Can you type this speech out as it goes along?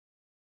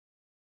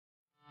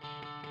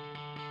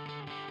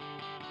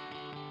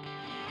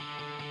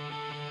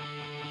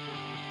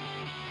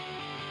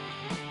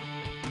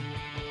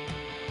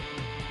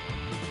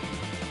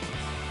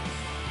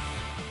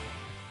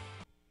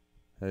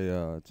Hey,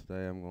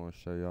 today I'm going to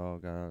show y'all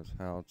guys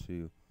how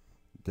to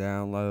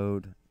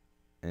download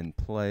and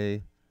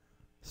play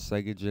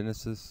Sega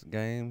Genesis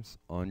games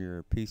on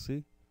your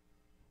PC.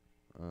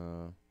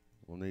 We'll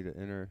need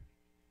an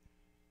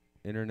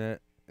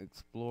Internet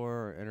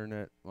Explorer, or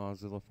Internet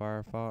Mozilla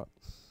Firefox.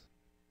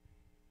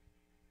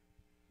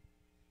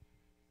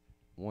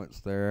 Once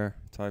there,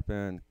 type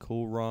in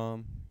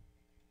coolrom.com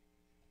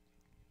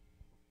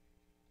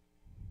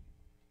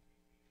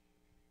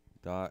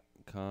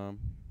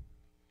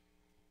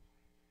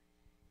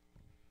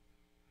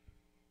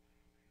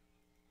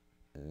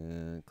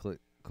and click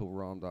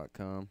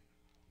coolrom.com.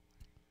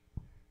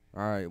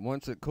 Alright,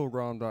 once at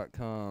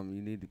coolrom.com,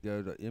 you need to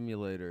go to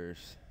emulators.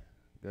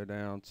 Go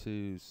down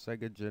to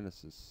Sega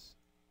Genesis.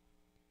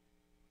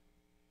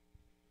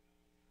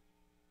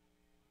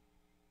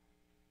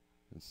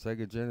 In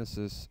Sega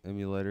Genesis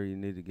emulator, you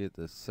need to get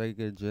the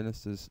Sega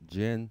Genesis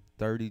Gen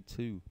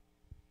 32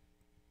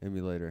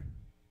 emulator.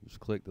 Just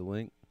click the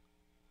link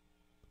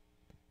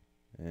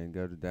and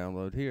go to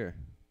download here.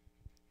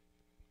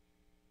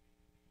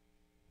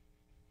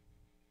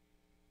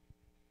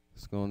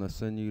 It's going to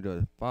send you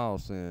to file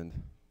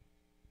send.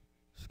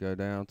 Just go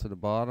down to the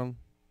bottom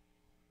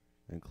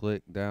and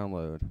click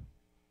download.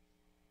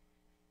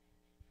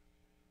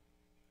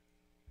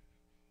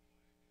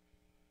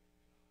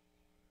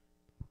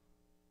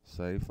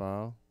 Save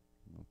file.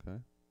 Okay.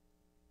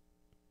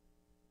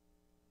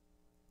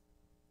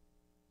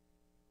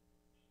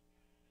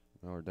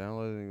 Now we're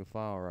downloading the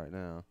file right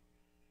now.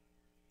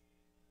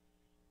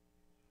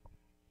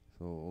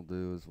 So what we'll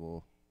do is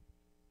we'll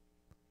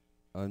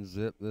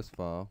unzip this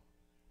file.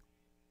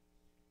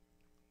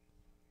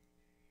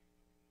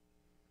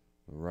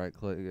 Right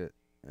click it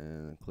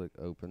and click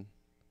open.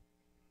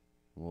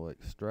 We'll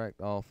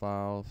extract all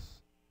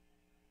files.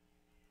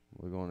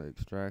 We're going to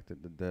extract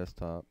it to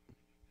desktop.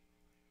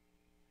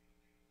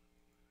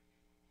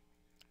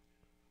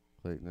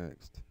 Click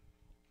next.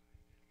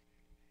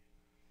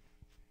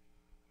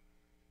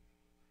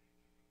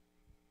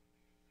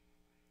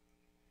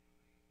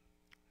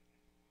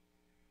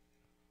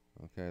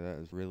 Okay, that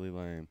is really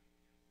lame.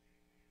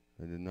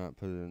 They did not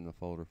put it in the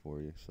folder for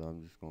you, so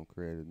I'm just going to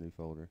create a new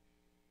folder.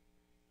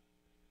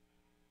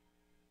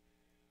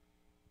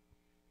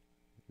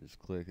 Just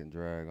click and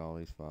drag all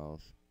these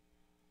files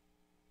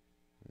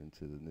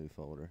into the new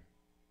folder.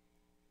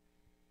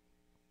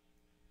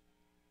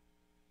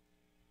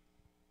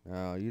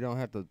 Now, you don't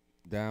have to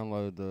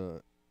download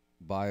the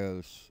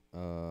BIOS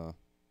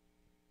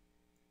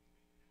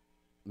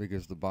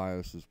because the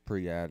BIOS is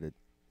pre-added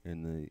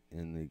in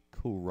the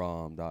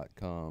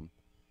coolrom.com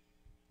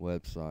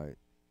website.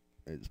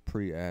 It's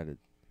pre-added.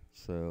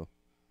 So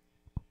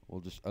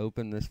we'll just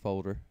open this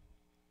folder,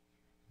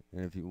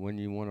 and when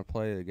you want to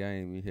play a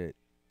game, you hit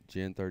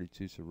Gen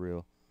 32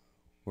 Surreal.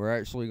 We're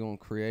actually going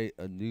to create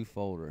a new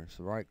folder.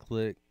 So right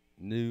click,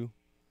 new,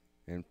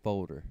 and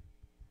folder.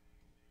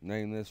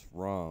 Name this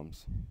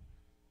ROMs.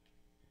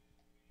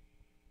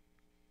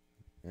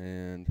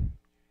 And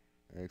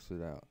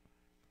exit out.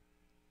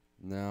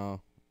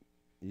 Now,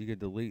 you could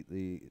delete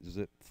the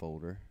zip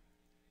folder.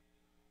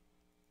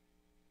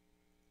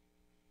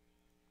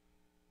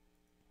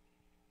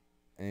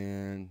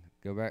 And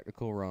go back to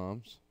Cool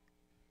ROMs.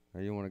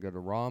 Now you want to go to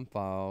ROM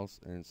files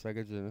and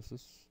Sega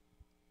Genesis.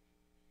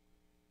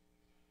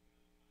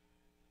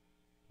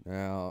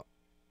 Now,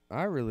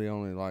 I really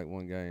only like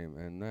one game,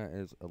 and that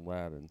is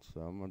Aladdin.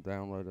 So I'm going to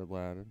download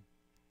Aladdin.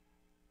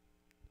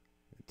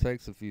 It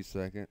takes a few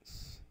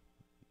seconds.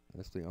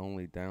 That's the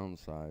only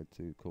downside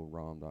to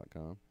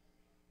coolrom.com.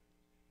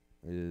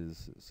 It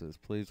says,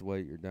 please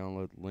wait, your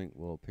download link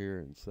will appear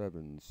in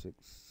 7,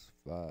 6,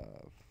 5,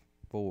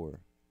 4,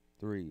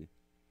 3,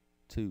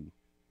 2,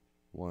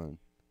 1.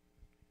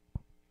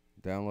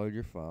 Download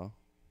your file.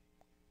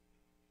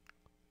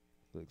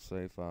 Click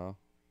save file.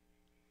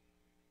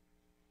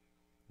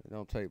 It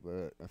don't take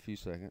but a few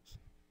seconds.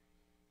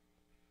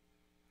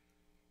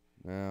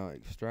 Now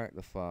extract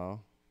the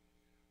file.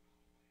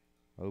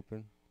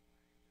 Open.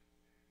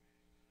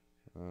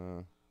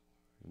 And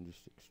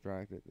just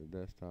extract it to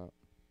desktop.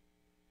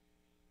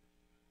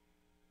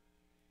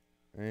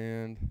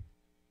 And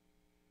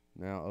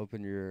now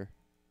open your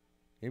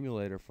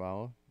emulator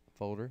file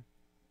folder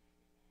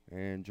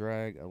and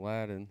drag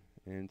Aladdin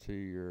into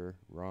your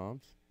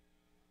ROMs.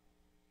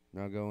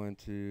 Now go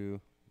into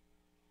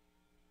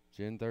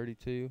Gen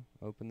 32,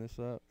 open this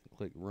up,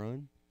 click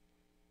run.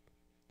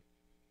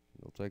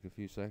 It'll take a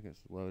few seconds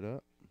to load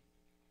up.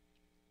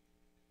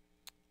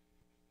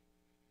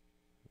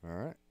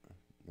 Alright,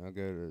 now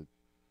go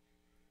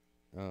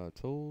to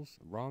Tools,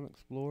 ROM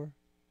Explorer,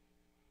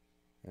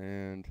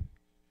 and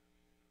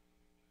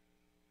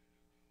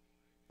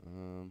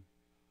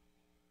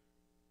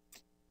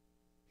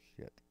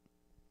shit.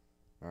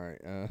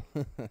 Alright,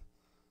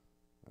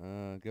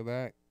 go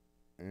back,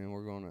 and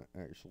we're going to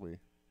actually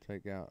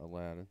take out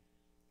Aladdin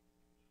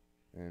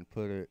and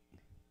put it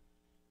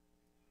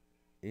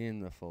in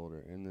the folder,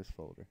 in this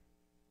folder.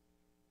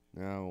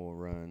 Now we'll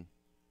run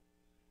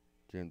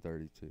Gen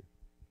 32.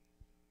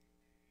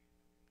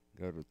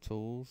 Go to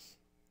Tools,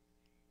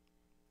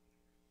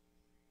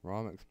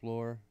 ROM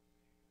Explorer,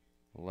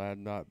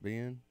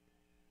 Aladdin.bin,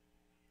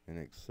 and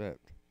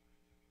accept.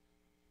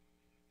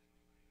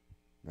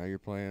 Now you're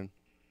playing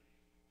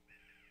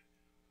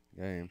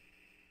game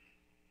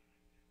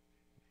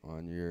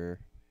on your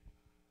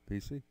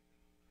PC.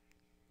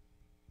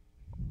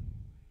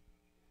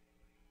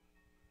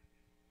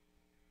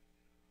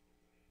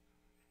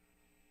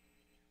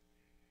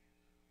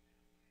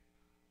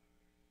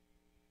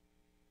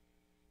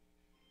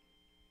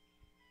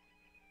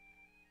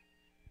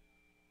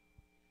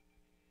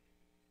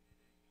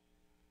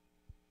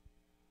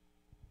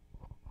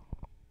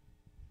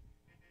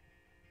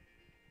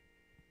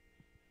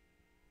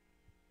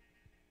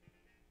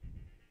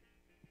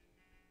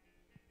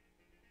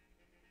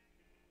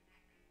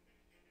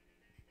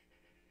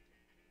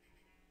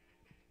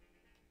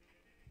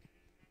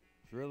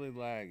 It's really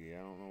laggy. I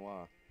don't know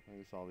why. I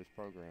think it's all these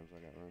programs I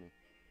got running.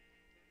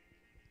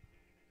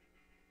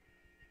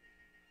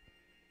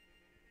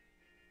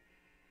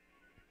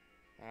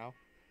 Ow.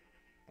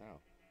 Ow.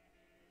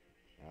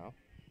 Ow.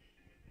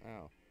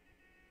 Ow.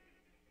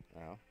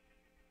 Ow.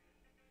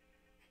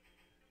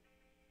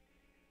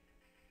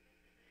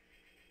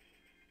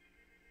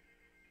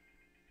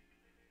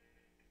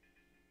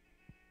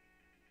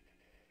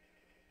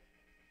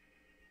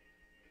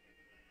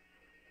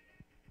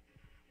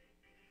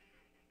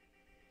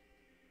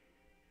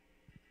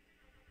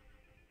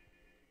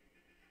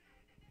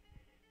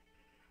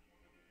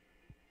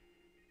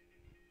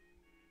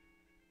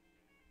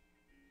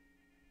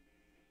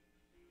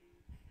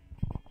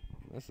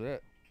 That's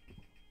it.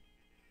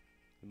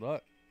 Good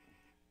luck.